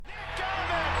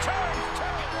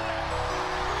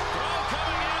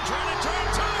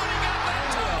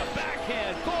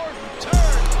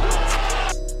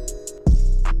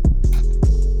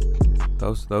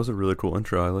That was a really cool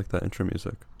intro. I like that intro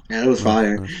music. Yeah, it was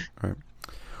fire. Nice. All right.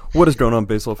 What is going on,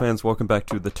 baseball fans? Welcome back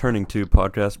to the Turning Tube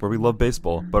podcast, where we love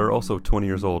baseball, but are also 20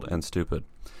 years old and stupid.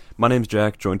 My name's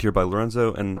Jack, joined here by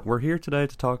Lorenzo, and we're here today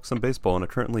to talk some baseball in a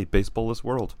currently baseballless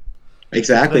world.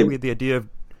 Exactly. Today we had the idea of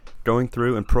going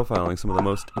through and profiling some of the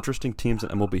most interesting teams in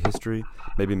MLB history,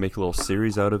 maybe make a little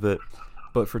series out of it.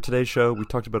 But for today's show, we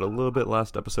talked about it a little bit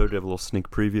last episode. We have a little sneak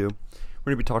preview.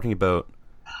 We're going to be talking about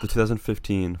the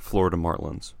 2015 Florida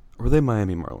Marlins. Or were they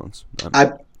Miami Marlins?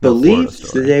 I believe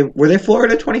were they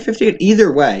Florida 2015?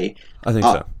 Either way. I think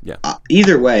so, yeah.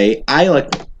 Either way,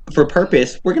 for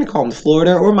purpose, we're going to call them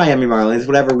Florida or Miami Marlins,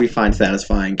 whatever we find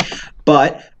satisfying.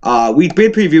 But we've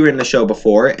been previewing the show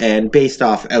before, and based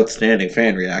off outstanding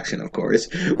fan reaction, of course,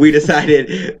 we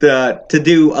decided to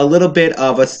do a little bit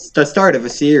of the start of a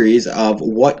series of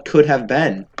what could have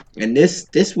been. And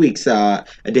this week's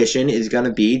edition is going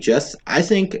to be just, I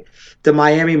think, the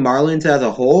Miami Marlins as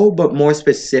a whole, but more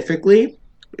specifically,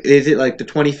 is it like the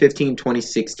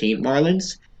 2015-2016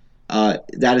 Marlins?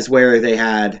 That is where they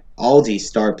had all these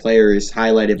star players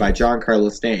highlighted by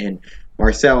Giancarlo Stanton,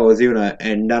 Marcell Ozuna,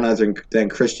 and none other than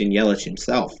Christian Yelich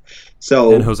himself.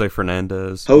 And Jose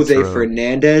Fernandez.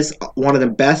 Fernandez, one of the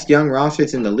best young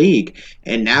rosters in the league.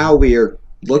 And now we are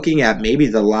looking at maybe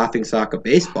the laughingstock of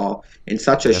baseball in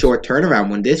such a short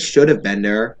turnaround when this should have been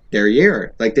their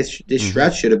year. Like this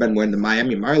stretch should have been when the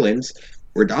Miami Marlins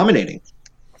were dominating.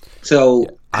 So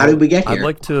how did we get here?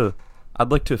 I'd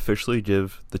like to officially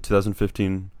give the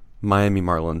 2015 Miami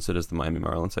Marlins, it is the Miami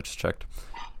Marlins, I just checked,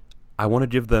 I want to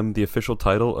give them the official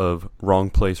title of wrong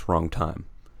place, wrong time.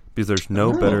 Because there's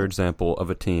no better example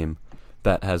of a team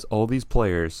that has all these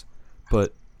players,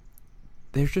 but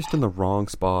they're just in the wrong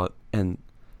spot and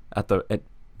at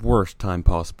worst time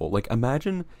possible. Like,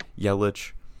 imagine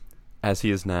Yelich, as he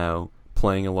is now,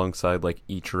 playing alongside like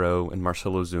Ichiro and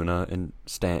Marcell Ozuna and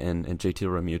Stanton and JT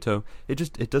Realmuto.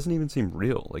 It doesn't even seem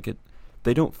real. Like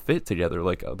they don't fit together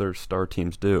like other star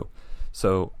teams do.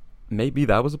 So maybe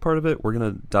that was a part of it. We're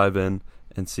gonna dive in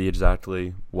and see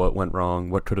exactly what went wrong,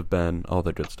 what could have been, all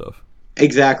the good stuff.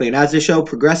 Exactly, and as the show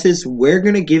progresses, we're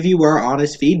going to give you our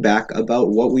honest feedback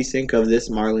about what we think of this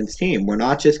Marlins team. We're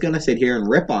not just going to sit here and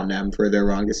rip on them for their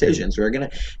wrong decisions. We're going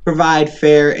to provide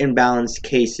fair and balanced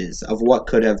cases of what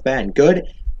could have been, good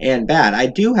and bad. I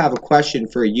do have a question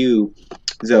for you,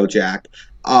 Jack.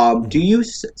 So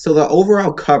the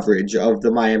overall coverage of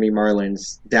the Miami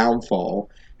Marlins downfall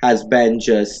has been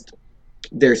just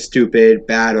they're stupid,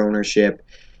 bad ownership.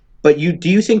 But do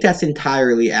you think that's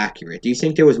entirely accurate? Do you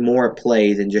think there was more at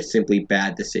play than just simply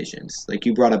bad decisions? Like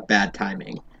you brought up bad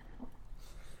timing.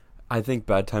 I think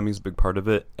bad timing is a big part of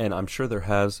it, and I'm sure there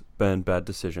has been bad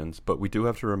decisions, but we do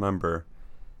have to remember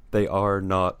they are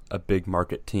not a big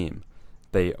market team.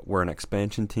 They were an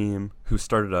expansion team who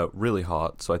started out really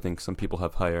hot, so I think some people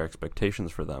have higher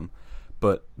expectations for them.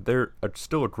 But they're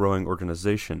still a growing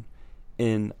organization,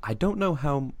 and I don't know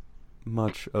how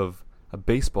much of a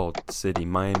baseball city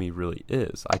Miami really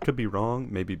is. I could be wrong,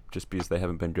 maybe just because they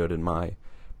haven't been good in my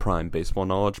prime baseball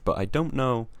knowledge, but I don't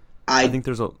know. I think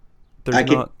there's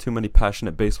not too many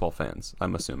passionate baseball fans,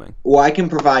 I'm assuming. Well, I can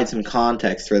provide some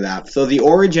context for that. So the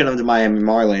origin of the Miami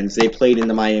Marlins, they played in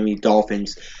the Miami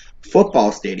Dolphins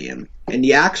football stadium. And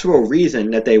the actual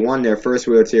reason that they won their first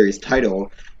World Series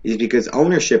title is because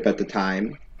ownership at the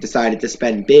time decided to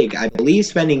spend big. I believe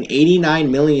spending $89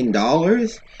 million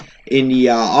in the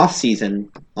offseason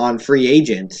on free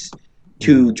agents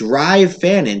to drive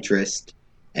fan interest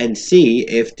and see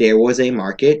if there was a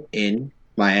market in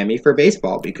Miami for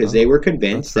baseball, because they were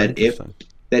convinced that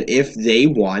if they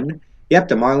won,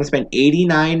 the Marlins spent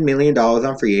 $89 million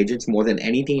on free agents, more than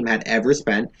any team had ever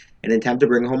spent, in an attempt to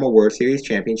bring home a World Series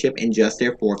championship in just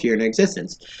their fourth year in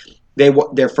existence.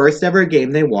 Their first ever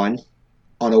game they won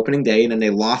on opening day, and then they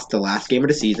lost the last game of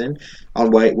the season on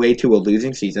way to a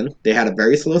losing season. They had a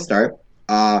very slow start.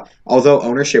 Although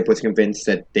ownership was convinced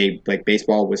that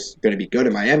baseball was going to be good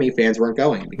in Miami, fans weren't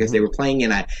going because they were playing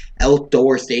in an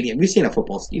outdoor stadium. You've seen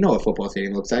you know what a football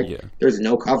stadium looks like. Yeah. There's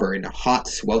no cover in the hot,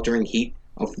 sweltering heat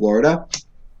of Florida.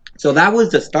 So that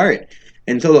was the start.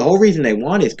 And so the whole reason they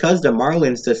won is because the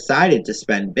Marlins decided to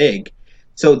spend big.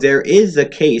 So there is a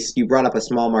case, you brought up a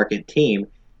small market team,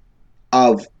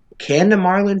 of can the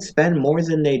Marlins spend more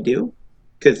than they do?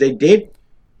 Because they did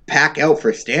pack out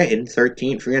for Stanton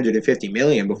 $350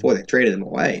 million before they traded him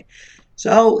away.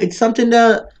 So it's something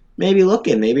to maybe look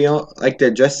in. Maybe like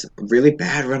they're just a really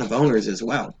bad run of owners as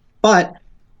well. But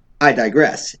I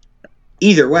digress.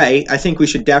 Either way, I think we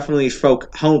should definitely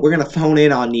we're going to hone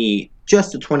in on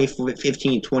just the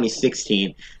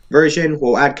 2015-2016 version.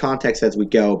 We'll add context as we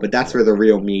go, but that's where the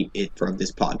real meat from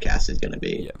this podcast is going to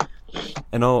be. Yeah.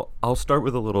 And I'll start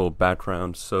with a little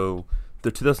background. So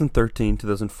the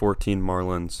 2013-2014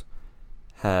 Marlins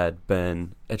had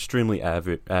been extremely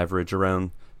average,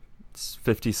 around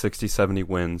 50, 60, 70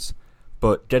 wins,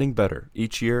 but getting better.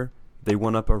 Each year, they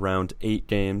went up around 8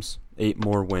 games, 8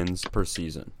 more wins per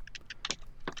season.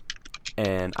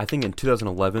 And I think in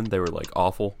 2011, they were like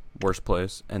awful, worst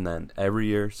place. And then every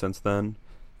year since then,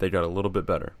 they got a little bit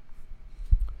better.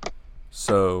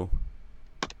 So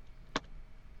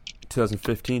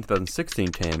 2015, 2016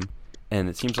 came, and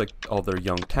it seems like all their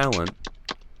young talent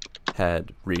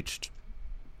had reached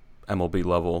MLB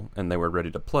level and they were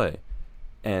ready to play.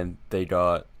 And they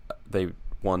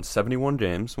won 71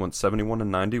 games, went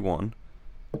 71-91.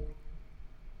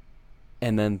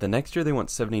 And then the next year they went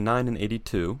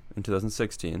 79-82 in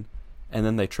 2016, and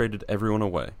then they traded everyone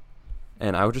away.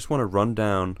 And I just want to run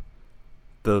down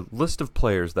the list of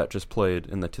players that just played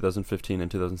in the 2015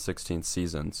 and 2016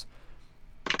 seasons,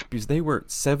 because they were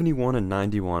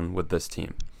 71-91 with this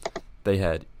team. They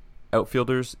had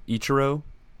outfielders Ichiro,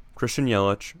 Christian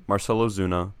Yelich, Marcell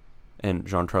Ozuna, and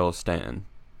Giancarlo Stanton.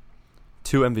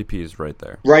 2 MVPs right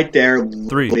there. Right there.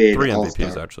 Three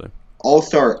MVPs, actually.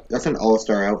 All-star. That's an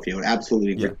all-star outfield.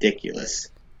 Absolutely ridiculous.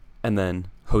 And then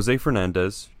Jose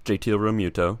Fernandez, JT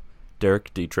Realmuto,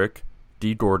 Derek Dietrich,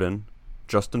 D. Gordon,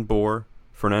 Justin Bour,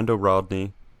 Fernando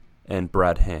Rodney, and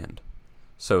Brad Hand.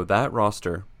 So that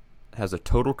roster has a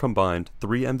total combined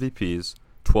 3 MVPs,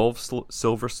 12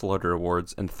 Silver Slugger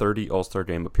Awards, and 30 All-Star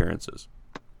Game appearances.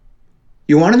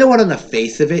 You want to know what on the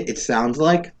face of it sounds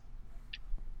like?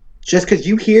 Just because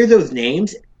you hear those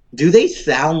names, do they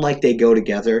sound like they go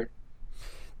together?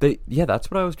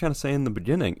 That's what I was kind of saying in the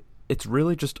beginning. It's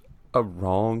really just a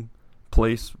wrong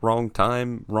place, wrong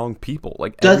time, wrong people.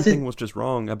 Everything was just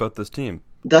wrong about this team.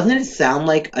 Doesn't it sound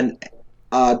like an,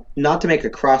 not to make a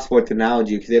cross-sports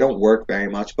analogy because they don't work very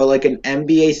much, but like an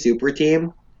NBA super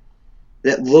team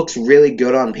that looks really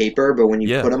good on paper, but when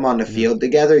you put them on the field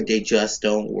together, they just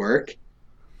don't work?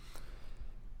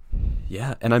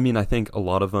 Yeah, and I mean, I think a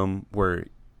lot of them were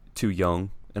too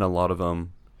young, and a lot of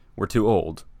them were too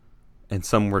old, and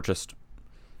some were just.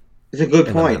 It's a good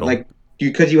point.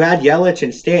 Because you had Yelich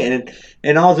and Stanton,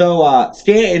 and although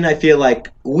Stanton, I feel like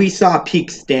we saw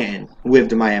peak Stanton with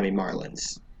the Miami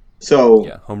Marlins. So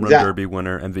home run derby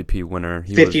winner, MVP winner,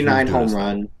 59 home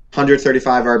run,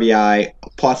 135 RBI,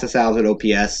 plus 1,000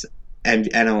 OPS, and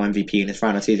NL MVP in his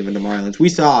final season with the Marlins. We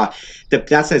saw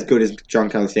that's as good as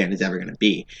Giancarlo Stanton is ever going to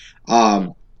be.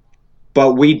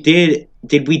 But we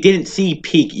didn't see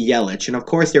peak Yelich, and of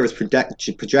course there was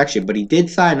projection, but he did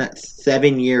sign a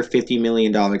 7-year, $50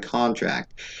 million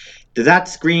contract. Does that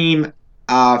scream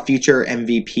future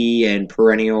MVP and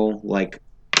perennial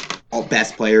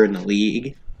best player in the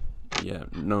league? Yeah,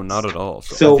 no, not at all.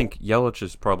 So I think Yelich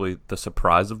is probably the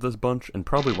surprise of this bunch, and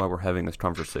probably why we're having this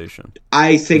conversation.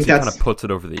 I think that kind of puts it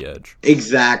over the edge.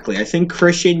 Exactly. I think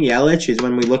Christian Yelich is,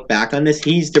 when we look back on this,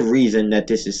 he's the reason that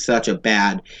this is such a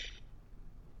bad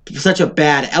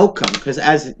outcome. Because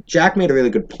as Jack made a really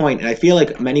good point, and I feel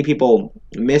like many people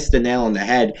miss the nail on the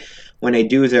head when they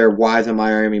do their why the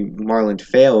Miami Marlins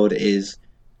failed, is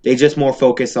they just more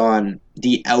focus on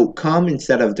the outcome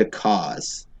instead of the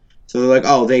cause. So they're like,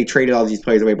 oh, they traded all these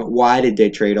players away, but why did they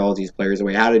trade all these players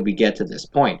away? How did we get to this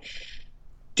point?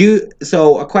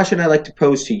 So a question I'd like to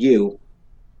pose to you,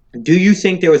 do you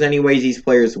think there was any way these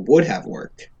players would have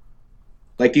worked?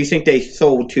 Do you think they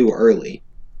sold too early?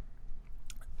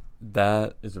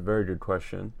 That is a very good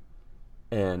question.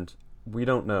 And we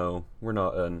don't know. We're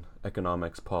not an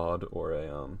economics pod or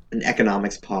an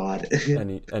economics pod.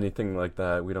 anything like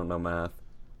that. We don't know math.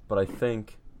 But I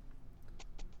think...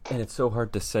 And it's so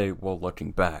hard to say while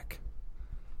looking back,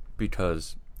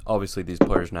 because obviously these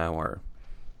players now are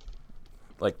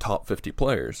top 50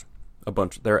 players.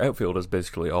 Their outfield is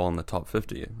basically all in the top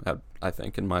 50, I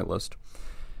think, in my list.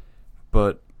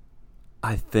 But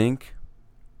I think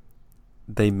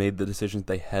they made the decisions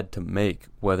they had to make,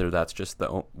 whether that's just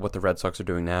what the Red Sox are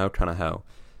doing now, kind of how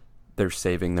they're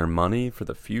saving their money for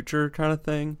the future kind of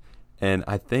thing. And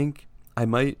I think I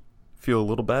might feel a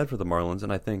little bad for the Marlins,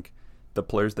 and I think the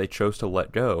players they chose to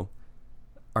let go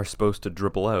are supposed to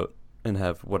dribble out and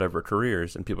have whatever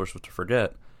careers, and people are supposed to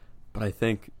forget. But I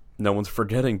think no one's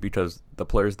forgetting, because the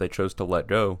players they chose to let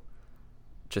go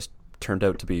just turned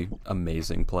out to be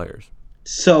amazing players.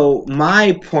 So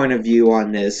my point of view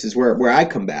on this is where I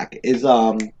come back is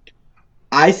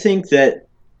I think that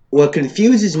what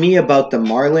confuses me about the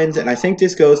Marlins, and I think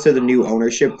this goes to the new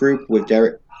ownership group with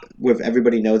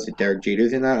everybody knows that Derek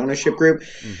Jeter's in that ownership group.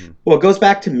 Mm-hmm. What goes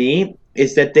back to me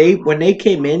is that when they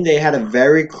came in, they had a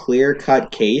very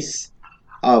clear-cut case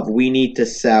of we need to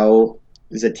sell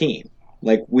the team.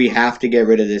 Like, we have to get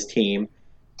rid of this team.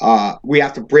 We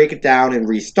have to break it down and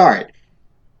restart.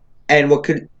 And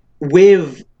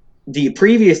with the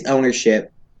previous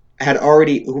ownership, had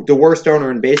already the worst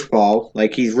owner in baseball.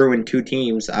 Like, he's ruined two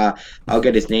teams. I'll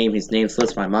get his name. His name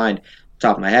slips my mind,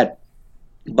 top of my head.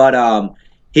 But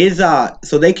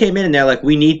so they came in and they're like,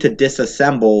 we need to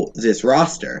disassemble this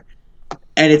roster.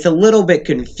 And it's a little bit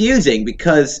confusing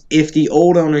because if the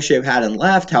old ownership hadn't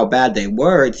left, how bad they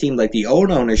were, it seemed like the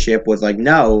old ownership was like,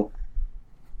 no,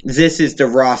 this is the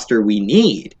roster we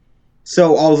need.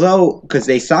 So although, because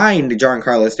they signed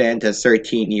Giancarlo Stanton's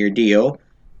 13-year deal,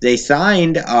 they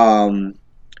signed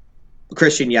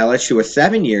Christian Yelich to a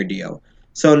 7-year deal.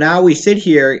 So now we sit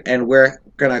here and we're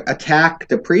going to attack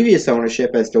the previous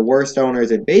ownership as the worst owners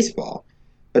in baseball.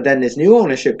 But then this new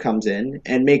ownership comes in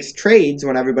and makes trades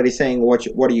when everybody's saying, what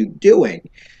are you doing?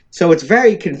 So it's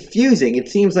very confusing. It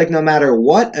seems like no matter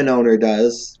what an owner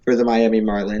does for the Miami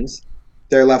Marlins,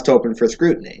 they're left open for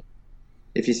scrutiny.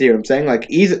 If you see what I'm saying, like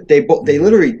they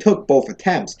literally took both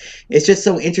attempts. It's just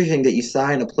so interesting that you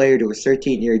sign a player to a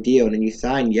 13-year deal and then you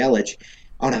sign Yelich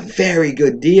on a very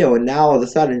good deal, and now all of a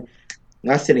sudden,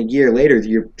 less than a year later,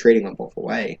 you're trading them both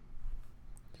away.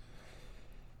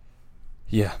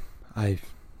 Yeah, I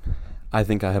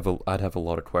think I'd have a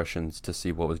lot of questions to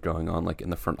see what was going on, like in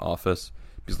the front office,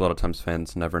 because a lot of times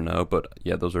fans never know. But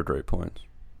yeah, those are great points.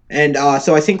 And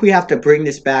so I think we have to bring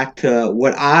this back to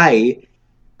what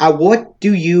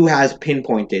do you has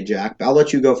pinpointed, Jack? I'll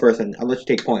let you go first, and I'll let you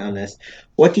take point on this.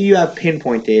 What do you have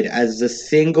pinpointed as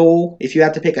if you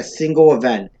had to pick a single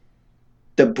event,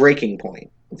 the breaking point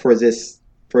for the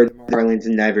Marlins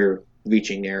never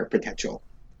reaching their potential?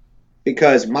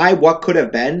 Because what could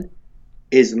have been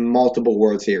is multiple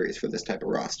World Series for this type of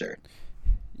roster.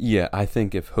 Yeah, I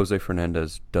think if Jose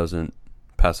Fernandez doesn't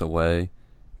pass away,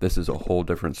 this is a whole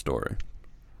different story.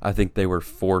 I think they were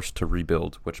forced to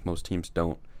rebuild, which most teams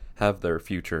don't have their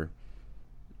future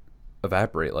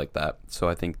evaporate like that. So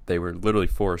I think they were literally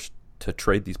forced to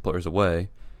trade these players away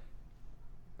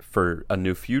for a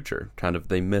new future. Kind of,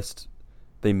 they missed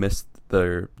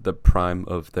the prime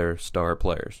of their star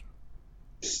players.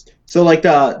 So like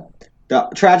the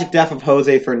tragic death of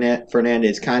Jose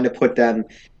Fernandez kind of put them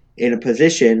in a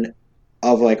position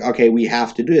of like, okay, we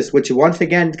have to do this, which once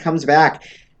again comes back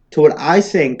to what I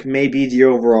think may be the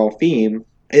overall theme,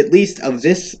 at least of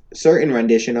this certain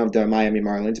rendition of the Miami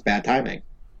Marlins, bad timing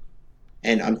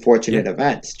and unfortunate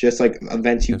events, just like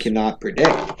events you cannot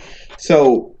predict.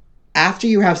 So after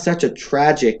you have such a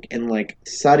tragic and like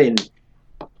sudden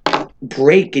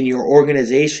break in your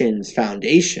organization's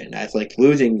foundation, as like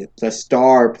losing the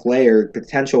star player,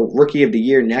 potential rookie of the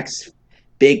year, next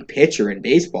big pitcher in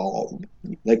baseball,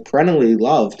 like perennially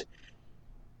loved,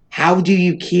 how do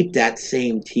you keep that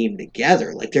same team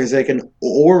together? Like, there's like an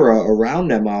aura around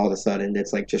them all of a sudden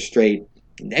that's like just straight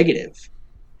negative.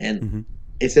 And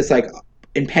it's just like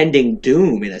impending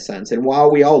doom in a sense. And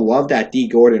while we all love that D.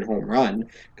 Gordon home run,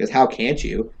 because how can't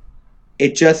you?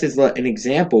 It just is an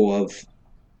example of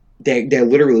they're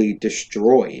literally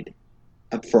destroyed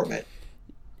from it.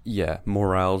 Yeah,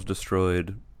 morale's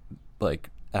destroyed. Like,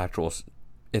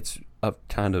 it's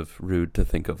kind of rude to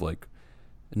think of like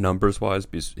numbers wise,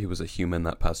 because he was a human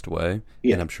that passed away,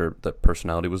 and I'm sure that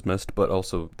personality was missed, but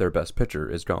also their best pitcher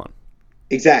is gone.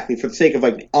 Exactly. For the sake of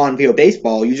like on-field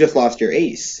baseball, you just lost your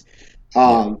ace.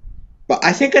 But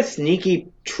I think a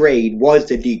sneaky trade was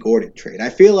the D. Gordon trade. I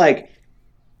feel like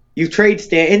you trade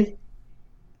Stanton.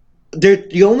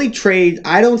 The only trade,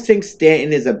 I don't think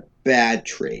Stanton is a bad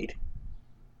trade.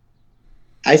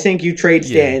 I think you trade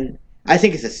Stanton. I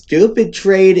think it's a stupid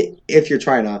trade if you're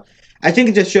trying to. I think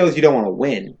it just shows you don't want to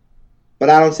win. But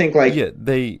I don't think like. Yeah,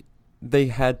 they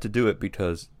had to do it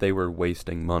because they were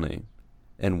wasting money.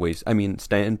 I mean,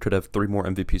 Stanton could have 3 more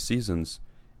MVP seasons,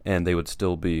 and they would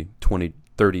still be 20,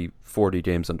 30, 40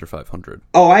 games under 500.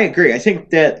 Oh, I agree. I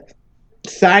think that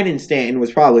signing Stanton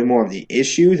was probably more of the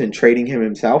issue than trading him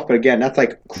himself. But again, that's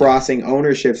like crossing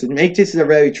ownerships. It makes this a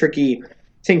very tricky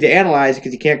thing to analyze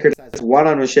because you can't criticize one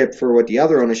ownership for what the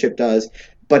other ownership does.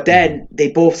 But then they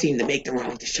both seem to make the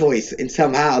wrong choice, and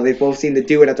somehow they both seem to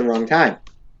do it at the wrong time.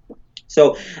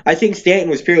 So I think Stanton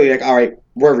was purely like, all right,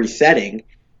 we're resetting.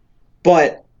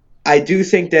 But I do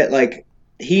think that like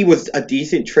he was a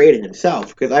decent trade in himself,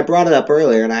 because I brought it up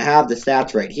earlier, and I have the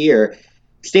stats right here.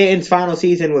 Stanton's final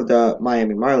season with the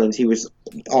Miami Marlins, he was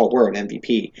all-world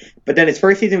MVP. But then his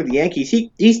first season with the Yankees,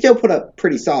 he still put up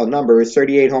pretty solid numbers,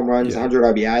 38 home runs, 100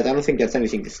 RBIs. I don't think that's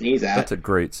anything to sneeze at. That's a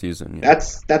great season. Yeah.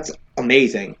 That's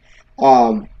amazing.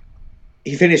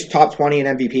 He finished top 20 in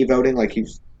MVP voting, like he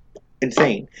was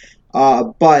insane.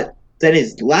 But then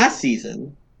his last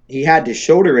season, he had this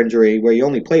shoulder injury where he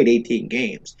only played 18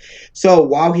 games. So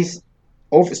while he's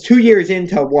over 2 years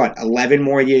into 11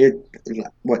 more years,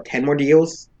 10 more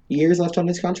years left on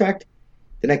this contract?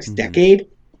 The next decade?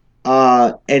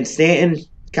 And Stanton,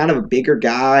 kind of a bigger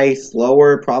guy,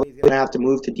 slower, probably going to have to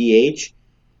move to DH.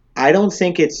 I don't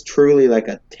think it's truly like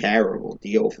a terrible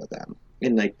deal for them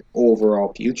in like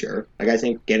overall future. Like I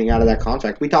think getting out of that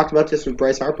contract. We talked about this with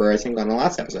Bryce Harper, I think, on the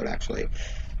last episode actually.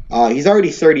 He's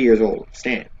already 30 years old,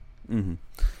 Stan. Mm-hmm.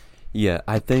 Yeah,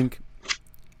 I think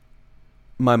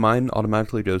my mind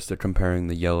automatically goes to comparing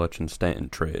the Yelich and Stanton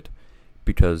trade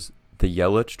because the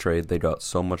Yelich trade, they got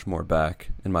so much more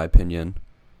back, in my opinion.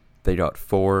 They got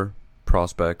 4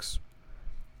 prospects.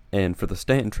 And for the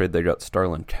Stanton trade, they got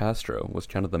Starlin Castro was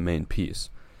kind of the main piece.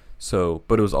 So,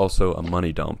 but it was also a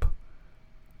money dump.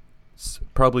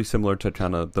 Probably similar to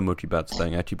kind of the Mookie Betts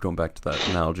thing. I keep going back to that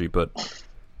analogy, but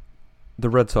the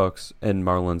Red Sox and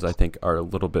Marlins, I think, are a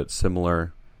little bit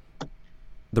similar.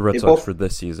 The Red Sox for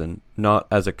this season, not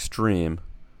as extreme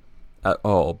at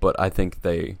all, but I think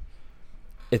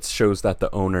it shows that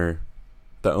the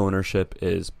ownership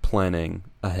is planning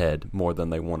ahead more than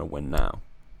they want to win now.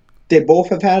 They both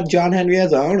have had John Henry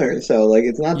as owner, so like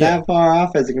it's not that far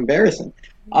off as a comparison.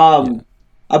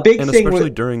 A big and thing, especially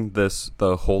during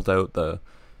the holdout,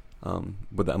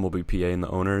 with the MLBPA and the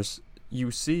owners, you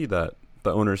see that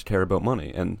the owners care about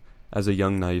money. And as a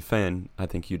young naive fan, I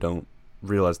think you don't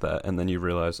realize that, and then you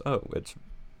realize, it's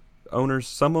owners.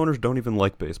 Some owners don't even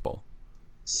like baseball.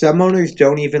 Some owners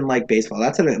don't even like baseball.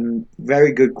 That's a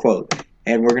very good quote,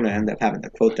 and we're gonna end up having to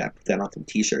quote that, put that on some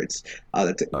T-shirts.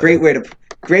 That's a great way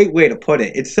to put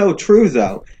it. It's so true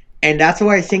though, and that's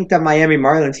why I think that Miami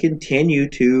Marlins continue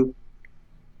to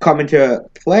come into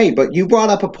play. But you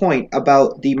brought up a point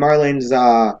about the Marlins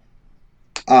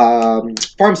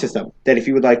farm system. That if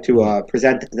you would like to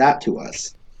present that to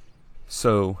us.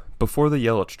 So before the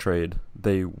Yelich trade,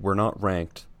 they were not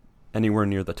ranked anywhere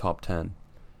near the top 10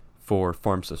 for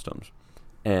farm systems.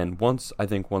 And once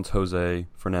Jose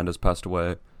Fernandez passed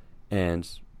away and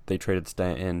they traded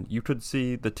Stanton, you could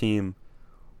see the team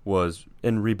was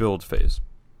in rebuild phase.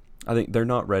 I think they're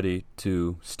not ready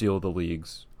to steal the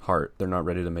league's heart. They're not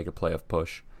ready to make a playoff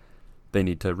push. They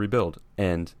need to rebuild.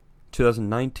 And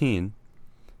 2019,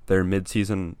 their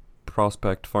midseason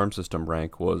prospect farm system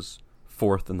rank was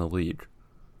 4th in the league,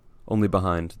 only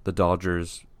behind the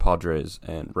Dodgers, Padres,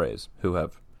 and Rays, who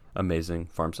have amazing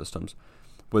farm systems.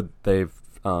 They've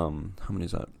how many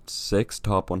is that? 6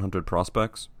 top 100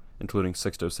 prospects, including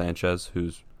Sixto Sanchez,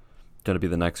 who's going to be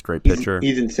the next great pitcher.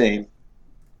 He's insane.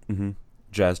 Mm-hmm.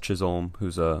 Jazz Chisholm,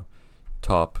 who's a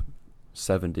top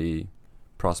 70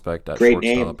 prospect at great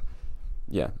shortstop.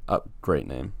 Name. Yeah, great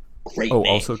name. Great name.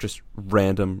 Also just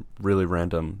really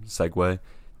random segue.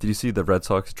 Did you see the Red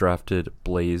Sox drafted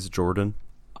Blaze Jordan?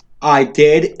 I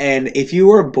did, and if you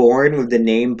were born with the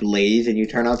name Blaze and you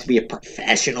turn out to be a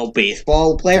professional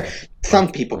baseball player,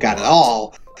 some people got it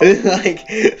all.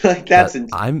 like that's.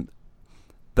 The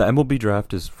MLB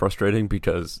draft is frustrating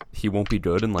because he won't be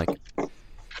good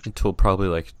until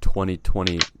probably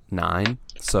 2029.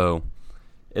 So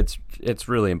it's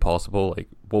really impossible.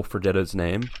 We'll forget his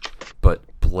name, but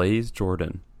Blaze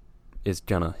Jordan is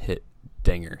gonna hit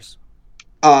dingers.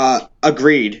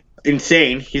 Agreed.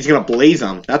 Insane. He's gonna blaze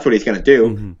them. That's what he's gonna do.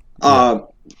 Mm-hmm. Yeah.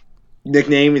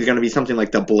 Nickname is gonna be something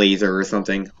like the Blazer or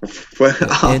something.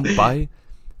 And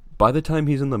by the time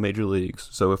he's in the major leagues,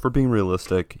 so if we're being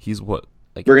realistic, he's what?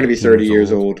 We're gonna be 30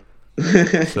 years old.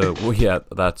 So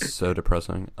that's so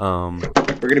depressing.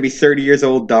 We're gonna be 30 years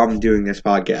old, dumb, doing this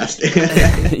podcast.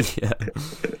 Yeah,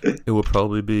 it will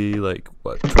probably be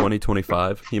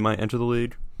 2025. He might enter the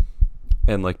league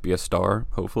and be a star,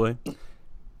 hopefully.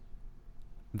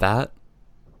 That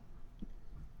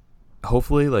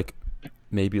hopefully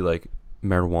maybe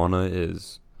marijuana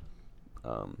is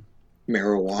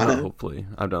marijuana. Hopefully,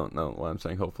 I don't know why I'm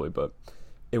saying hopefully, but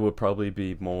it would probably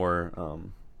be more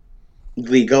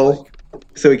legal,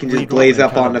 so he can just blaze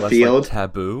up on the field.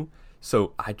 Taboo.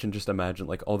 So I can just imagine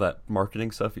all that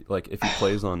marketing stuff. If he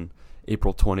plays on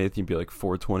April 20th, you'd be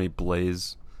 420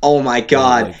 Blaze. Oh my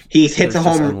God! He hits a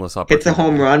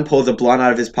home run, pulls a blunt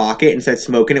out of his pocket, and starts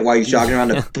smoking it while he's jogging around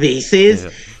the bases.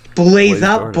 Yeah. Blaze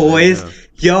up, Jordan, boys! Yeah.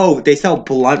 Yo, they sell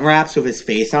blunt wraps with his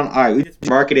face on. All right, we just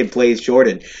marketed Blaze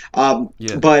Jordan.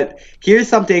 But here's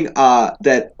something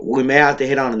that we may have to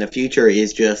hit on in the future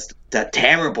is just the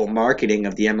terrible marketing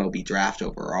of the MLB draft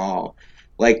overall.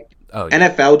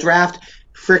 NFL draft,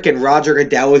 freaking Roger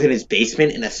Goodell was in his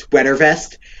basement in a sweater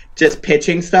vest, just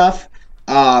pitching stuff.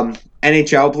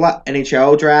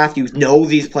 NHL draft, you know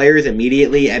these players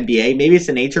immediately. NBA, maybe it's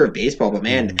the nature of baseball, but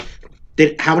man,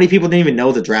 How many people didn't even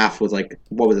know the draft was like,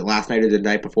 what was it, last night or the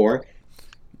night before?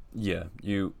 Yeah,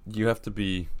 you have to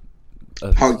be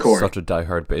Hardcore. such a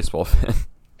diehard baseball fan.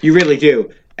 You really do.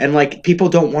 And like people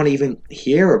don't want to even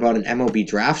hear about an MLB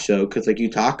draft show because like you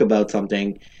talk about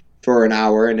something for an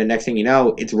hour and the next thing you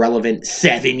know, it's relevant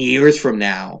 7 years from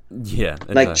now. Yeah,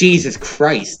 Like exactly. Jesus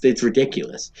Christ, it's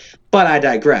ridiculous. But I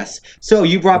digress. So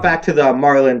you brought Hmm. back to the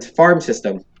Marlins farm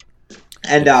system,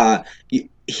 and Yes.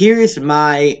 here's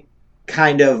my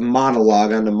kind of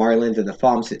monologue on the Marlins and the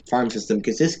farm system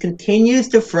because this continues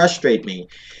to frustrate me.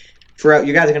 Throughout,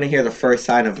 you guys are going to hear the first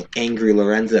sign of angry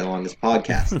Lorenzo on this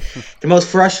podcast. The most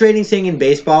frustrating thing in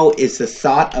baseball is the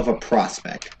thought of a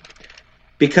prospect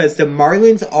because the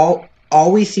Marlins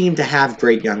always seem to have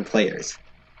great young players,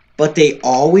 but they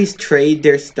always trade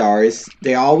their stars.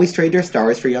 They always trade their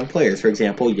stars for young players. For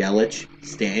example, Yelich,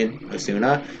 Stanton,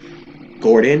 Osuna,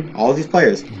 Gordon, all these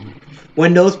players. Hmm.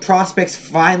 When those prospects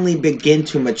finally begin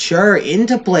to mature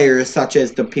into players such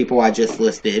as the people I just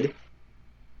listed,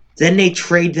 then they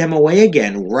trade them away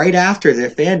again right after their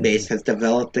fan Hmm. base has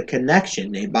developed a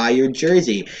connection. They buy your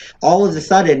jersey. All of a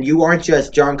sudden, you aren't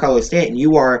just Giancarlo Stanton,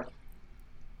 you are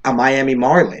a Miami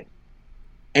Marlin.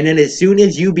 And then as soon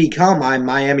as you become a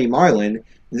Miami Marlin,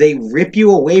 they rip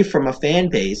you away from a fan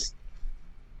base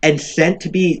and sent to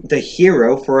be the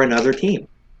hero for another team.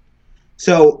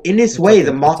 So in this way,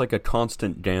 It's like a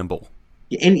constant gamble.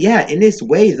 in this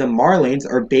way, the Marlins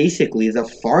are basically the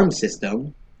farm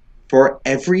system for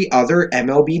every other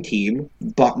MLB team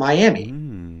but Miami.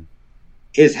 Mm,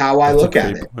 Is how I that's a look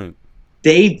at great it. point.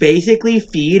 They basically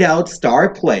feed out star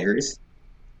players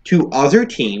to other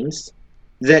teams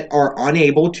that are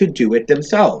unable to do it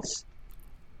themselves.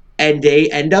 And they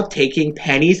end up taking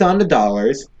pennies on the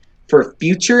dollars for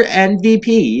future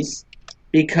MVPs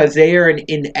because they are an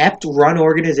inept run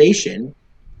organization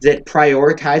that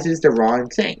prioritizes the wrong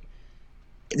thing.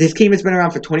 This team has been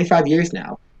around for 25 years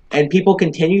now, and people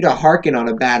continue to hearken on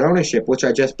a bad ownership, which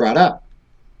I just brought up.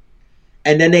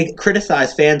 And then they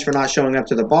criticize fans for not showing up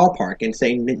to the ballpark and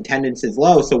saying attendance is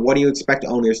low. So what do you expect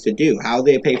owners to do? How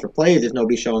do they pay for players if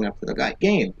nobody's showing up to the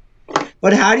game?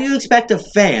 But how do you expect a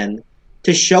fan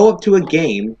to show up to a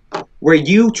game where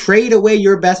you trade away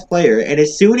your best player, and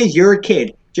as soon as you're a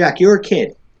kid, Jack, you're a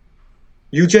kid,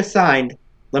 you just signed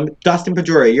Dustin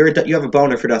Pedroia. You have a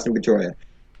boner for Dustin Pedroia.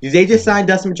 They just Hmm. signed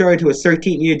Dustin Pedroia to a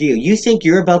 13-year deal. You think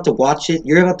you're about to watch it?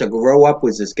 You're about to grow up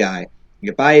with this guy.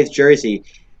 You buy his jersey.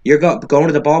 You're going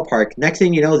to the ballpark. Next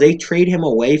thing you know, they trade him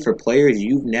away for players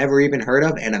you've never even heard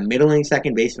of and a middling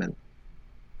second baseman.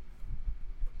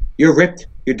 You're ripped.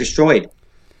 You're destroyed.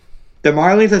 The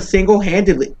Marlins are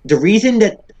single-handedly the reason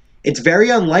that it's very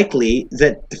unlikely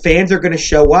that the fans are going to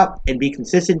show up and be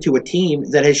consistent to a team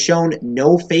that has shown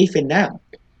no faith in them.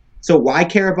 So why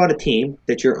care about a team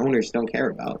that your owners don't care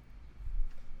about?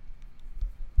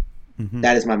 Hmm.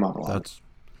 That is my monologue. That's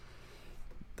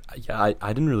yeah.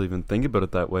 I didn't really even think about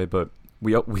it that way, but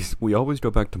we always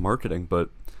go back to marketing, but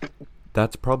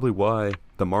that's probably why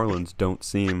the Marlins don't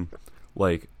seem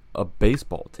like a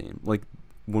baseball team. Like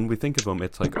when we think of them,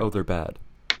 it's like, oh, they're bad.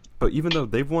 But even though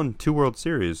they've won 2 World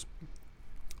Series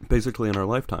basically in our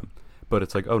lifetime, but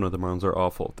it's like, oh no, the Marlins are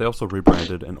awful. They also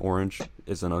rebranded, and orange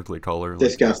is an ugly color. Like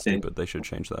that's Disgusting. stupid. They should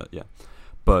change that. Yeah,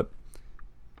 but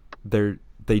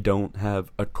they don't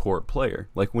have a core player.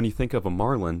 Like when you think of a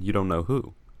Marlin, you don't know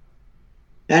who.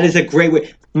 That is a great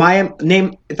way. My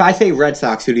name. If I say Red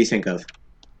Sox, who do you think of?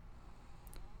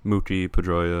 Mookie,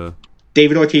 Pedroia,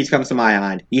 David Ortiz comes to my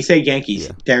mind. You say Yankees,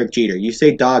 yeah, Derek Jeter. You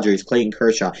say Dodgers, Clayton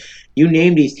Kershaw. You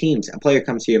name these teams, a player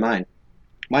comes to your mind.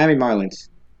 Miami Marlins.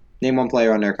 Name one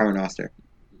player on their current roster.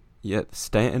 yeah.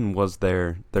 Stanton was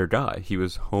their guy. He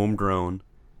was homegrown,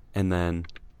 and then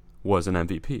was an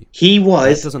MVP. He That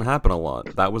was. doesn't happen a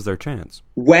lot. That was their chance.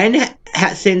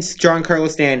 Since Giancarlo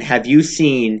Stanton, have you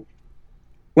seen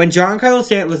when Giancarlo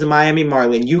Stanton was a Miami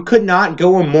Marlin? You could not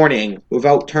go a morning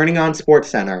without turning on Sports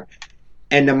Center,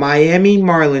 and the Miami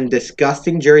Marlin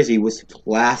disgusting jersey was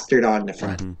plastered on the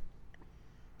front. Hmm.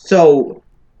 So,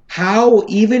 how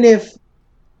even if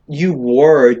you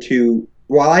were to,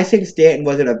 while I think Stanton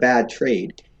wasn't a bad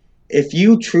trade, if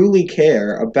you truly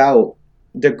care about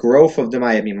the growth of the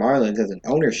Miami Marlins as an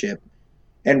ownership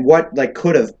and what like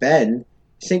could have been,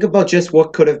 think about just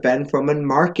what could have been from a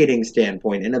marketing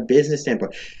standpoint and a business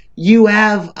standpoint. You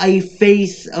have a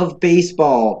face of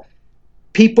baseball.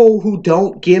 People who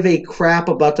don't give a crap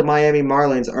about the Miami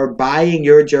Marlins are buying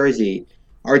your jersey,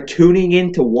 are tuning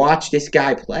in to watch this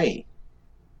guy play.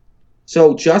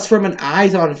 So just from an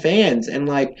eyes on fans and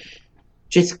like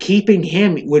just keeping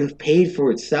him would have paid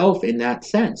for itself in that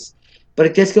sense. But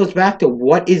it just goes back to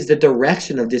what is the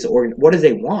direction of this organ? What do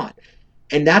they want?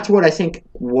 And that's what I think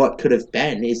what could have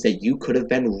been is that you could have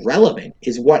been relevant,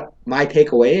 is what my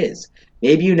takeaway is.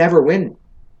 Maybe you never win,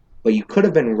 but you could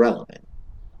have been relevant,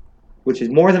 which is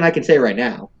more than I can say right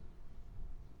now.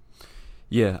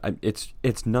 Yeah,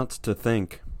 it's nuts to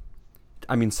think.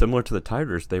 I mean, similar to the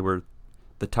Tigers, the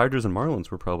Tigers and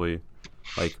Marlins were probably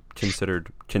like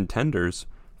considered contenders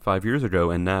 5 years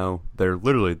ago, and now they're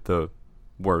literally the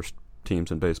worst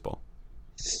teams in baseball.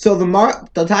 So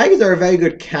the Tigers are a very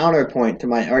good counterpoint to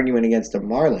my argument against the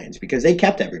Marlins because they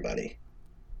kept everybody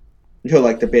until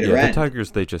like the bitter Yeah, the end.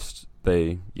 Tigers, they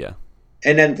yeah.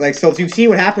 And then, like, so you see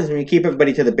what happens when you keep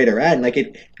everybody to the bitter end. Like,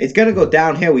 it's going to go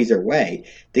downhill either way.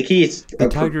 The key is... The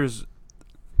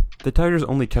Tigers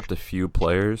only kept a few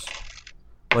players.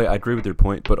 Like, I agree with your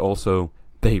point, but also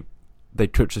they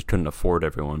just couldn't afford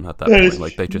everyone at that point.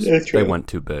 Like, they went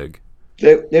too big.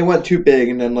 They went too big,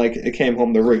 and then, like, it came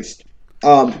home to roost.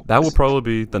 That will probably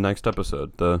be the next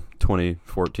episode, the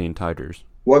 2014 Tigers.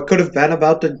 What could have been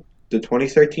about the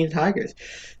 2013 Tigers?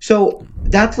 So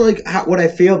that's like what I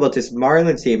feel about this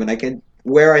Marlins team, and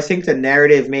where I think the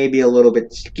narrative may be a little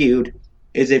bit skewed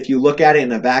is if you look at it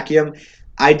in a vacuum.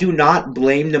 I do not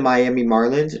blame the Miami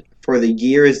Marlins for the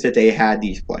years that they had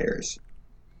these players,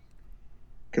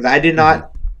 because I did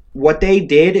not. What they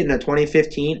did in the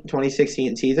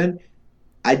 2015-2016 season,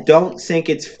 I don't think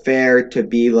it's fair to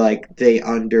be like they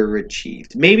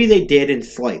underachieved. Maybe they did in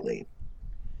slightly.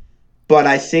 But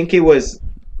I think it was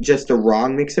just the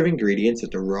wrong mix of ingredients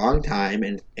at the wrong time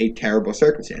and a terrible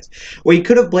circumstance. What you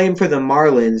could have blamed for the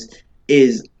Marlins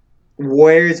is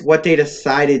where's what they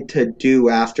decided to do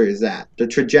after that. The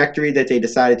trajectory that they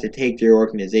decided to take their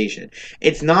organization.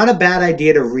 It's not a bad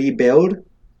idea to rebuild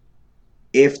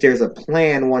if there's a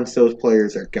plan once those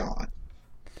players are gone.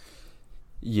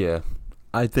 Yeah.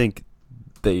 I think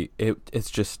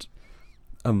it's just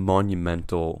a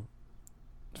monumental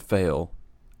fail,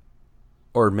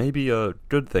 or maybe a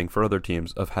good thing for other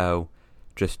teams, of how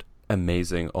just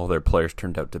amazing all their players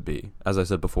turned out to be. As I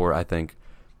said before, I think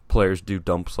players do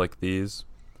dumps like these,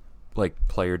 like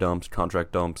player dumps,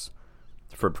 contract dumps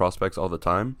for prospects all the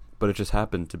time, but it just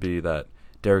happened to be that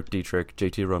Derek Dietrich,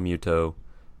 JT Realmuto,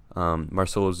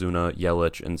 Marcell Ozuna,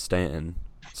 Yelich, and Stanton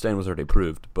was already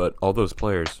approved, but all those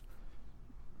players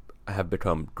have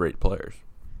become great players.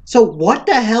 So what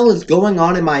the hell is going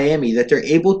on in Miami that they're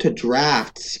able to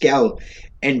draft, scout,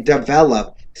 and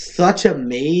develop such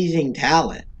amazing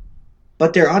talent,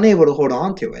 but they're unable to hold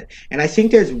on to it? And I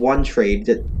think there's one trade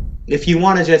that, if you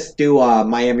want to just do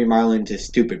Miami Marlins'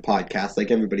 stupid podcast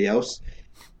like everybody else,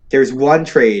 there's one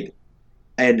trade,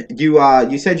 and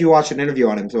you said you watched an interview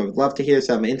on him, so I'd love to hear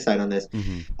some insight on this,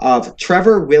 of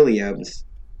Trevor Williams,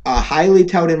 a highly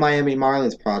touted Miami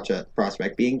Marlins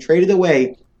prospect, being traded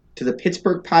away to the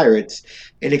Pittsburgh Pirates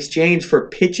in exchange for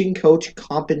pitching coach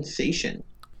compensation.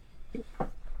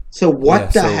 So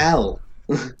what the hell?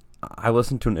 I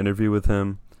listened to an interview with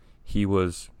him. He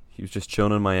was just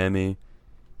chilling in Miami.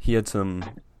 He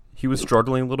was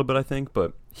struggling a little bit, I think,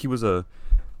 but he was a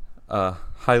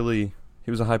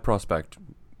high prospect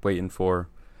waiting for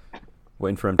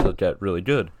him to get really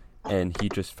good. And he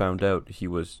just found out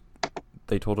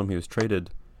they told him he was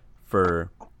traded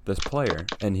for this player,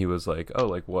 and he was like,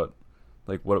 "Oh,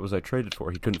 what was I traded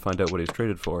for?" He couldn't find out what he was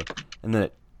traded for, and then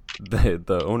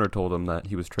the owner told him that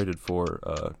he was traded for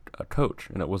a coach,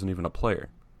 and it wasn't even a player.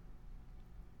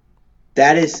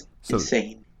 That is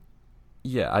insane.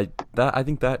 Yeah, I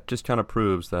think that just kind of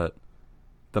proves that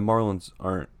the Marlins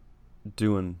aren't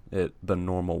doing it the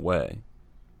normal way.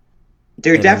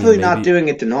 They're definitely not doing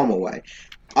it the normal way.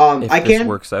 If this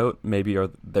works out, maybe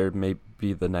there may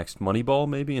be the next Moneyball.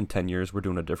 Maybe in 10 years we're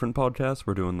doing a different podcast.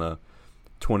 We're doing the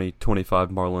 2025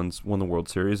 Marlins won the World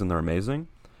Series and they're amazing.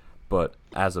 But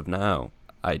as of now,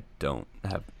 I don't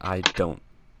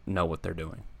know what they're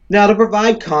doing. Now, to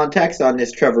provide context on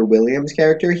this Trevor Williams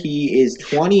character, he is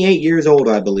 28 years old,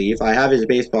 I believe. I have his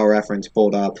baseball reference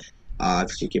pulled up.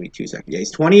 If you give me 2 seconds. Yeah,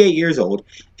 he's 28 years old,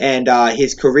 and he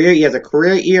has a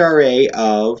career ERA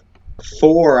of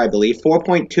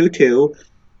 4.22.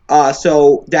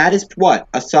 So that is what?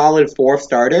 A solid fourth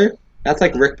starter? That's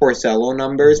like Rick Porcello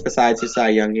numbers besides his Cy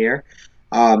Young year.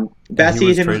 Best he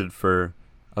was season. Traded for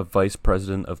a vice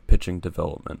president of pitching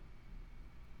development.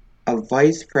 A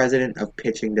vice president of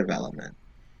pitching development.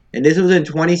 And this was in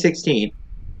 2016.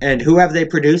 And who have they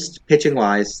produced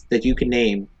pitching-wise that you can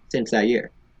name since that year?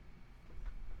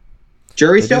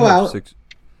 Jury's still out.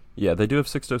 Yeah, they do have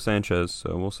Sixto Sanchez,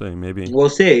 so we'll see. Maybe we'll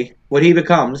see what he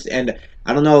becomes, and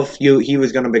I don't know if he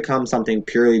was going to become something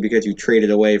purely because you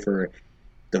traded away for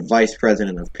the vice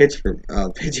president of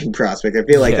pitching prospect. I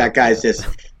feel like that guy's just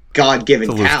God-given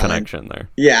It's a loose talent. connection there.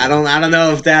 Yeah, I don't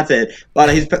know if that's it.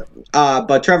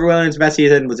 But Trevor Williams' best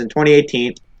season was in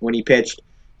 2018 when he pitched.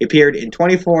 He appeared in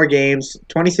 24 games,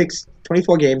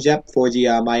 24 games, for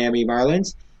the Miami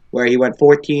Marlins, where he went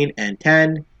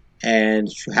 14-10 and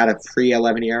had a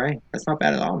 3.11 ERA. That's not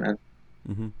bad at all, man.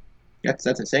 Mm-hmm. That's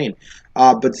insane.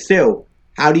 But still,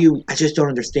 how do you? I just don't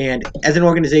understand. As an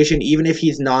organization, even if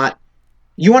he's not,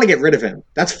 you want to get rid of him.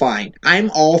 That's fine.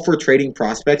 I'm all for trading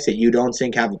prospects that you don't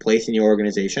think have a place in your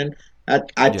organization.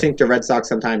 I think the Red Sox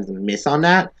sometimes miss on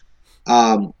that.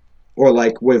 Or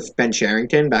like with Ben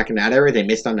Cherington back in that era, they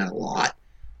missed on that a lot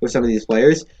with some of these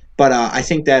players. But I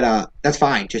think that that's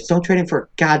fine. Just don't trade him for a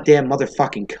goddamn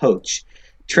motherfucking coach.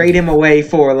 Trade him away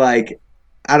for like,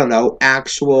 I don't know,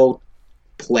 actual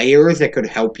players that could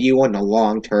help you in the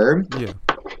long term. Yeah.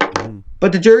 Mm-hmm.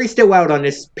 But the jury's still out on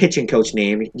this pitching coach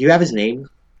name. Do you have his name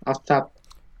off the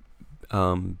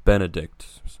top? Benedict.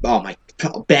 Oh my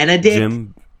God,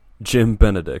 Benedict? Jim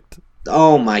Benedict.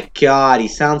 Oh my God, he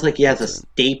sounds like he has a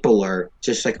stapler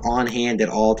just like on hand at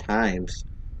all times.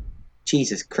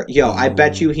 Jesus Christ. Yo, I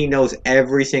bet you he knows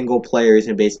every single players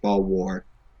in baseball war.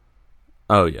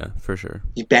 Oh yeah, for sure.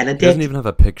 Benedict? He doesn't even have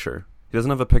a picture. He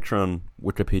doesn't have a picture on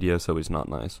Wikipedia, so he's not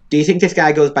nice. Do you think this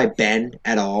guy goes by Ben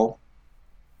at all?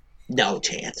 No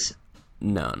chance.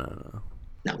 No.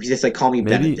 No, he's just like, call me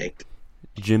Maybe Benedict.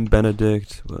 Jim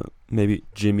Benedict. Maybe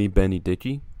Jimmy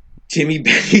Benedicti.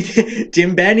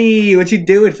 Jim Benny, what you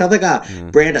doing? Sounds like a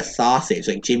brand of sausage,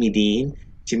 like Jimmy Dean,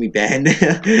 Jimmy Ben.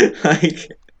 Like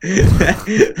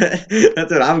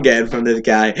that's what I'm getting from this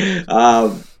guy.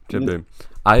 Could be.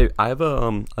 I have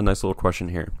a nice little question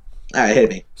here. All right, hit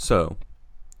me. So,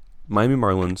 Miami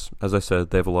Marlins, as I said,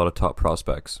 they have a lot of top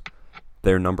prospects.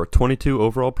 Their number 22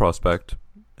 overall prospect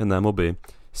in the MLB,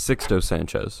 Sixto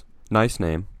Sanchez. Nice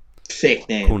name. Sick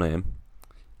name. Cool name.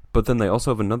 But then they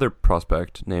also have another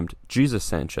prospect named Jesus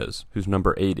Sanchez, who's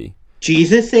number 80.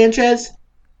 Jesus Sanchez?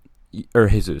 Or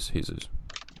Jesus.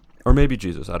 Or maybe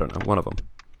Jesus, I don't know, one of them.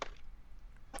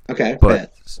 Okay,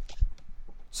 but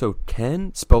so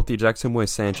Ken spelled the exact same way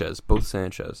as Sanchez, both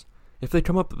Sanchez. If they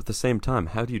come up at the same time,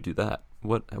 how do you do that?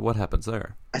 What happens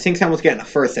there? I think someone's getting a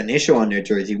first initial on their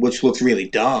jersey, which looks really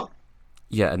dumb.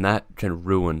 Yeah, and that can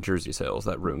ruin jersey sales.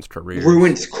 That ruins careers.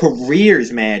 Ruins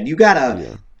careers, man. You got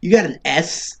an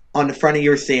S on the front of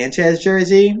your Sanchez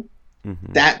jersey.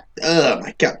 Mm-hmm. That, oh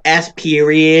my God, S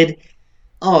period.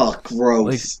 Oh,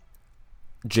 gross.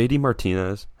 Like, JD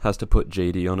Martinez has to put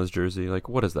JD on his jersey. Like,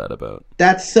 what is that about?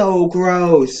 That's so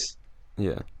gross.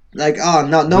 Yeah. Like, oh,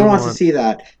 no one wants to see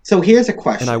that. So here's a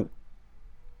question.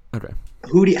 Okay.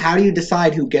 How do you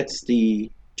decide who gets the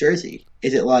jersey?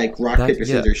 Is it like rock, paper,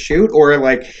 scissors, shoot? Or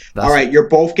like, all right, you're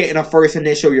both getting a first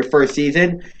initial your first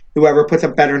season. Whoever puts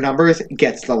up better numbers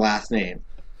gets the last name.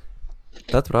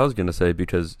 That's what I was going to say,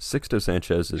 because Sixto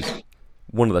Sanchez is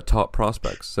one of the top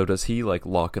prospects. So does he like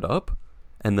lock it up?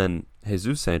 And then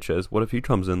Jesus Sanchez, what if he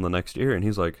comes in the next year and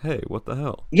he's like, hey, what the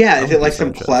hell? Yeah, is it like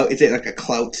some clout? Is it like a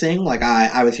clout thing? Like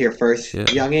I was here first,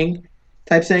 younging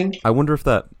type thing? I wonder if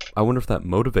that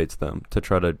motivates them to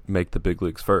try to make the big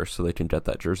leagues first so they can get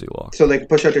that jersey locked. So they can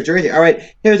push out their jersey. All right,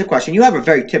 here's a question. You have a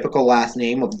very typical last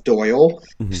name of Doyle.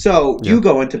 Mm-hmm. So you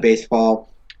go into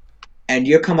baseball and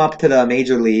you come up to the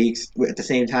major leagues at the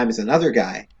same time as another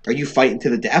guy. Are you fighting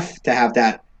to the death to have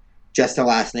that just a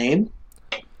last name?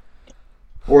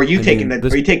 Or are you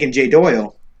taking Jay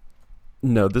Doyle?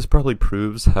 No, this probably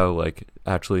proves how like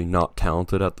actually not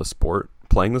talented at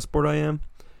playing the sport I am,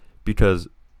 because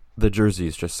the jersey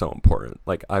is just so important.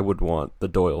 Like, I would want the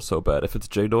Doyle so bad. If it's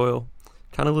Jay Doyle,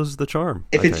 kind of loses the charm.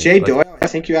 If it's Jay Doyle, I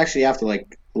think you actually have to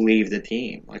like leave the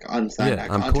team, like unsign that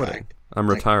contract. I'm quitting. I'm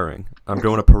retiring. I'm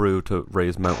going to Peru to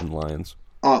raise mountain lions.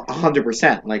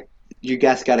 100%. Like, you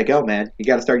guys got to go, man. You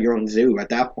got to start your own zoo at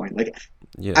that point. Like,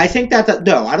 yeah. I think I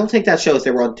don't think that shows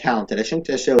that we're untalented. I think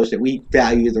that shows that we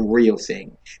value the real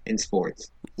thing in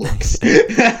sports. Looks.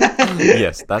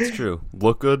 Yes, that's true.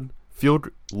 Look good, feel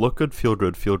good,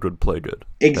 play good.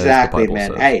 Exactly,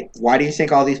 man. Says. Hey, why do you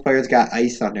think all these players got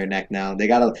ice on their neck now? They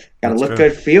gotta look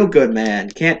good, feel good, man.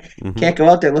 Can't go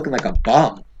out there looking like a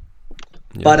bum.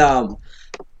 Yeah. But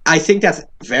I think that's a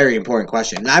very important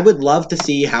question. And I would love to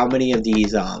see how many of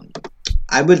these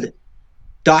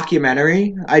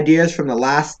documentary ideas from the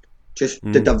last,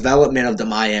 the development of the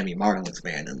Miami Marlins,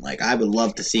 man. And like, I would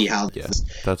love to see how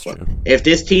that's true. If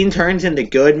this team turns into the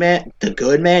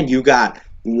good man, you got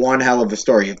one hell of a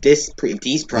story. If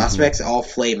these prospects all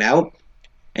flame out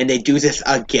and they do this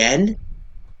again,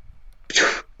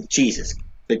 Jesus,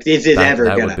 like, this is ever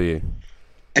gonna.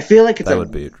 I feel like it's a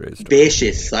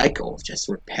vicious cycle, just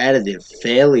repetitive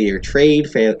failure,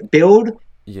 build.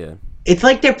 Yeah. It's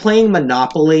like they're playing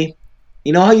Monopoly.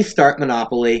 You know how you start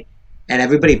Monopoly and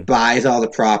everybody Mhm. buys all the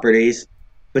properties,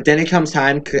 but then it comes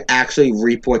time to actually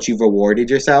reap what you've rewarded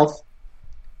yourself?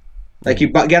 Like you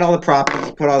Mhm. get all the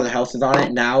properties, put all the houses on it.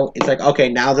 And now it's like, okay,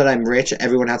 now that I'm rich,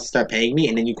 everyone has to start paying me,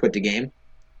 and then you quit the game.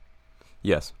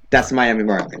 Yes. That's the Miami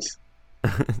Marlins.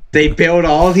 They build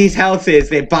all these houses,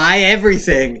 they buy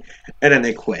everything, and then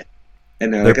they quit.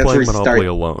 And they're They're like, let's playing Monopoly restart.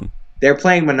 alone. They're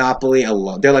playing Monopoly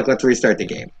alone. They're like, let's restart the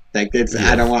Yeah. game. Like it's,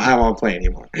 Yeah. I don't want to play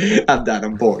anymore. I'm done.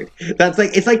 I'm bored. That's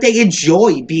like, it's like they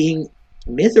enjoy being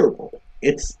miserable.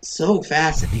 It's so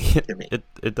fascinating Yeah, to me.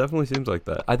 it definitely seems like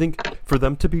that. I think for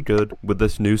them to be good with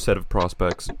this new set of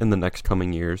prospects in the next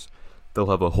coming years, they'll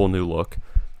have a whole new look.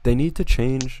 They need to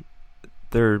change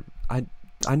their.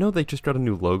 I know they just got a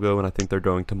new logo, and I think they're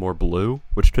going to more blue,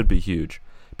 which could be huge,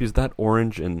 because that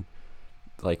orange and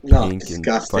like No, pink and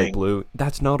bright disgusting. blue,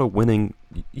 that's not a winning.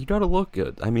 You gotta look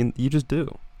good. I mean, you just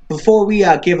do. Before we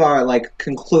give our like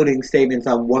concluding statements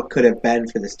on what could have been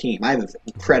for this team, I have an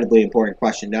Mhm. incredibly important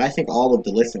question that I think all of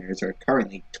the listeners are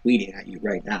currently tweeting at you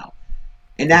right now,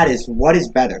 and that Okay, is, what is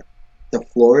better, the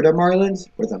Florida Marlins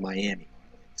or the Miami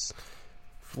Marlins?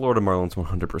 Florida Marlins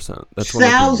 100%. That's one of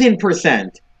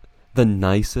 1,000% the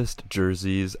nicest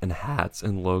jerseys and hats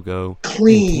and logo and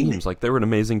clean. teams. Like they were an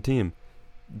amazing team.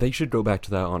 They should go back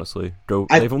to that. Honestly, go.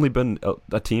 I They've only been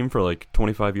a team for like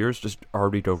 25 years. Just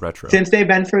already go retro. Since they've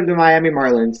been for the Miami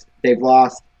Marlins, they've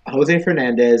lost Jose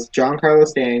Fernandez, Giancarlo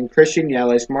Stanton, Christian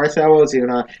Yelich, Marcell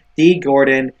Ozuna, D.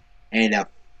 Gordon, and a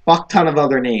fuck ton of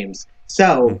other names.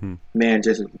 So, Hmm. man,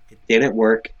 just it didn't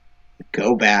work.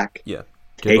 Go back, Yeah,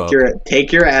 give up.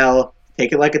 take your L,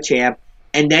 take it like a champ,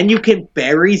 and then you can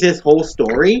bury this whole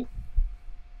story.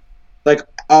 Like,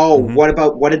 oh, Hmm.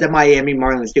 what did the Miami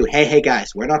Marlins do? Hey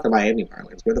guys, we're not the Miami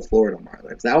Marlins. We're the Florida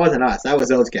Marlins. That wasn't us. That was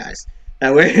those guys.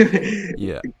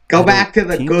 Yeah, Go I don't. back to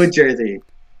the good Teams. jersey.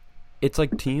 It's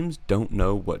like teams don't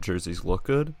know what jerseys look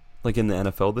good. Like in the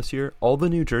NFL this year, all the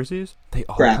new jerseys they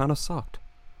all Crap. kind of sucked.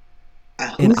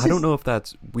 And Who's I don't this? know if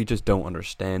that's we just don't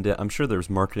understand it. I'm sure there's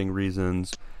marketing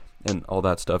reasons and all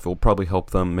that stuff. It will probably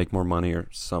help them make more money or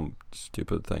some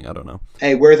stupid thing. I don't know.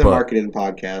 Hey, we're the But marketing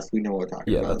podcast. We know what we're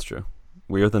talking yeah, about. that's true.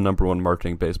 We are the number one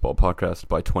marketing baseball podcast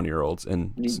by 20-year-olds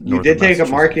in You northern did take a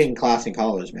Massachusetts. marketing class in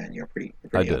college, man. You're I pretty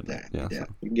up did, there. yeah. Yeah, So.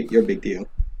 you're a big deal.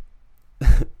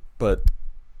 But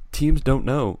teams don't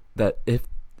know that if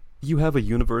you have a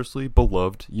universally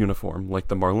beloved uniform like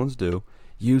the Marlins do,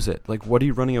 use it. Like, what are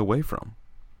you running away from?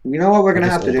 You know what we're I gonna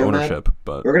guess have to old do, man? ownership,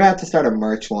 but We're gonna have to start a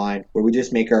merch line where we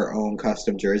just make our own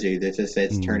custom jersey that just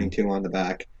says "Turning mm, Two" on the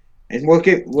back, and we'll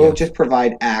yes, just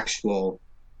provide actual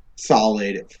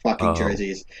solid fucking oh,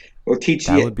 jerseys. We'll teach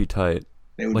that you. would be tight.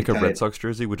 It would be Like a Red tight. Sox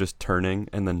jersey with just turning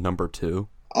and then number 2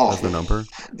 Oh, as the number.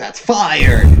 that's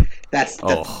fire. That's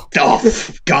Oh, oh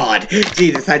God,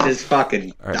 Jesus! I just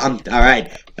fucking. all right. I'm all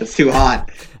right. That's too hot.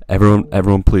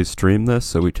 Everyone, please stream this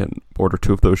so we can order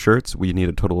 2 of those shirts. We need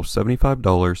a total of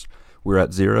 $75. We're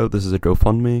at 0. This is a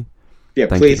GoFundMe. Yeah,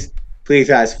 Thank you. please,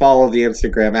 guys, follow the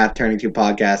Instagram at Turning Two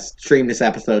Podcast. Stream this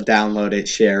episode, download it,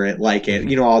 share it, like it,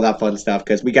 Hmm. all that fun stuff.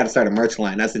 Because we got to start a merch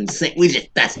line. That's insane. Hmm.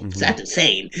 That's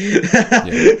insane.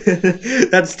 Yeah.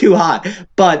 That's too hot.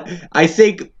 But I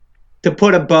think to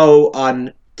put a bow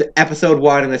on episode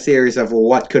one in the series of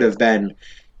what could have been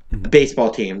Hmm. baseball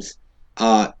teams.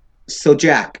 So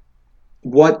Jack,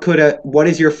 what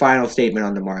is your final statement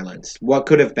on the Marlins? What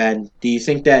could have been? Do you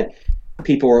think that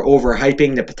people are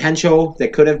overhyping the potential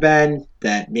that could have been,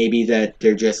 that maybe that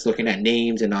they're just looking at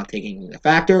names and not taking the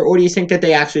factor, or do you think that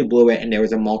they actually blew it and there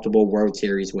was a multiple World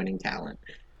Series winning talent?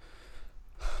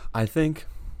 I think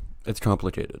it's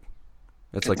complicated.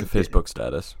 It's like a Facebook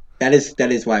status. That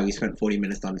is why we spent 40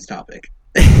 minutes on this topic.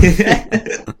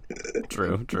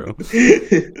 True, true.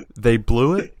 They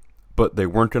blew it, but they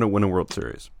weren't going to win a World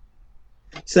Series.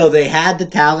 So they had the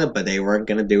talent, but they weren't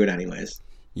going to do it anyways.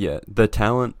 Yeah, the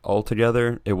talent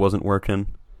altogether, it wasn't working.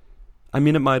 I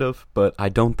mean, it might have, but I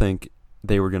don't think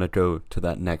they were going to go to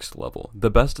that next level. The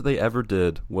best they ever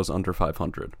did was under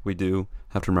 500. We do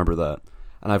have to remember that.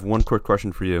 And I have one quick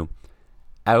question for you.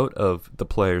 Out of the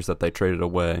players that they traded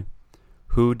away,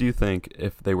 who do you think,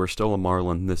 if they were still a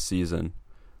Marlin this season,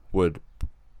 would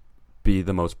be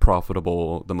the most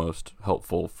profitable, the most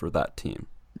helpful for that team?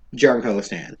 Giancarlo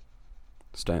Stanton.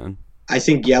 Stan? I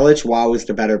think Yelich, while was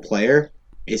the better player,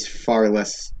 is far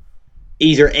less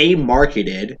either A,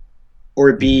 marketed,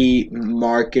 or Mm-hmm. B,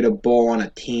 marketable on a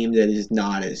team that is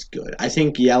not as good. I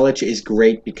think Yelich is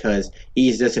great because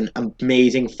he's just an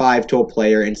amazing five-tool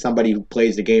player and somebody who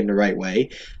plays the game the right way,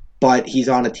 but he's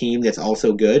on a team that's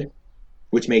also good.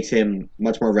 which makes him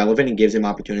much more relevant and gives him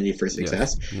opportunity for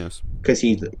success. Yes. Because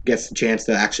he gets the chance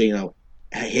to actually,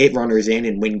 hit runners in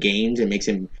and win games and makes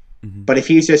him. Mm-hmm. But if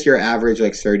he's just your average,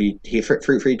 30, for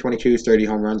 22s, 30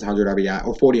 home runs, 100 RBI,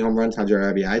 or 40 home runs,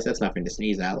 100 RBIs, that's nothing to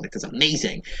sneeze at. That's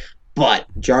amazing. But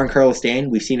Giancarlo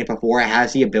Stanton, we've seen it before,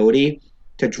 has the ability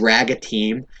to drag a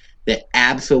team that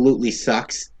absolutely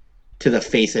sucks to the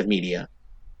face of media.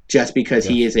 Just because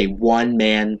he is a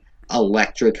one-man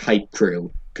electric hype crew.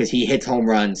 Because he hits home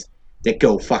runs that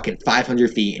go fucking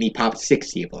 500 feet and he pops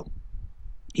 60 of them.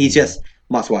 He's just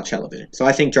must-watch television. So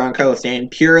I think Giancarlo Stanton,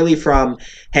 purely from,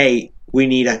 hey, we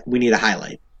need a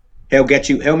highlight. He'll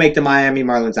make the Miami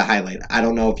Marlins a highlight. I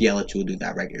don't know if Yelich will do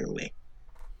that regularly.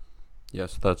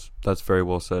 Yes, that's very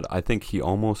well said. I think he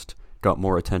almost got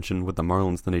more attention with the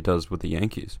Marlins than he does with the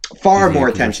Yankees. Far more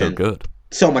attention. So good.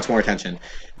 So much more attention.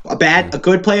 A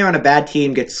good player on a bad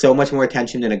team gets so much more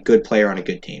attention than a good player on a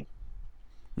good team.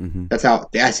 Mm-hmm. That's how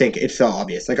I think it's so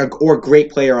obvious. Or a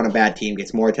great player on a bad team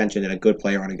gets more attention than a good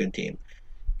player on a good team.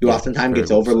 Oftentimes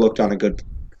gets overlooked on a good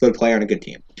player on a good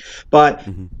team. But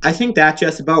I think that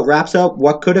just about wraps up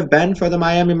what could have been for the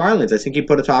Miami Marlins. I think he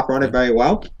put a top on it very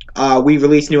well. We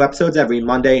release new episodes every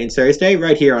Monday and Thursday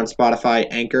right here on Spotify,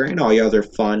 Anchor, and all your other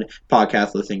fun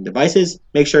podcast listening devices.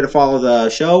 Make sure to follow the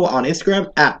show on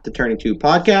Instagram at the Turning Two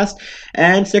Podcast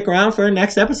and stick around for our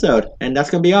next episode. And that's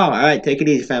going to be all. All right, take it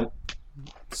easy, fam.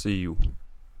 See you.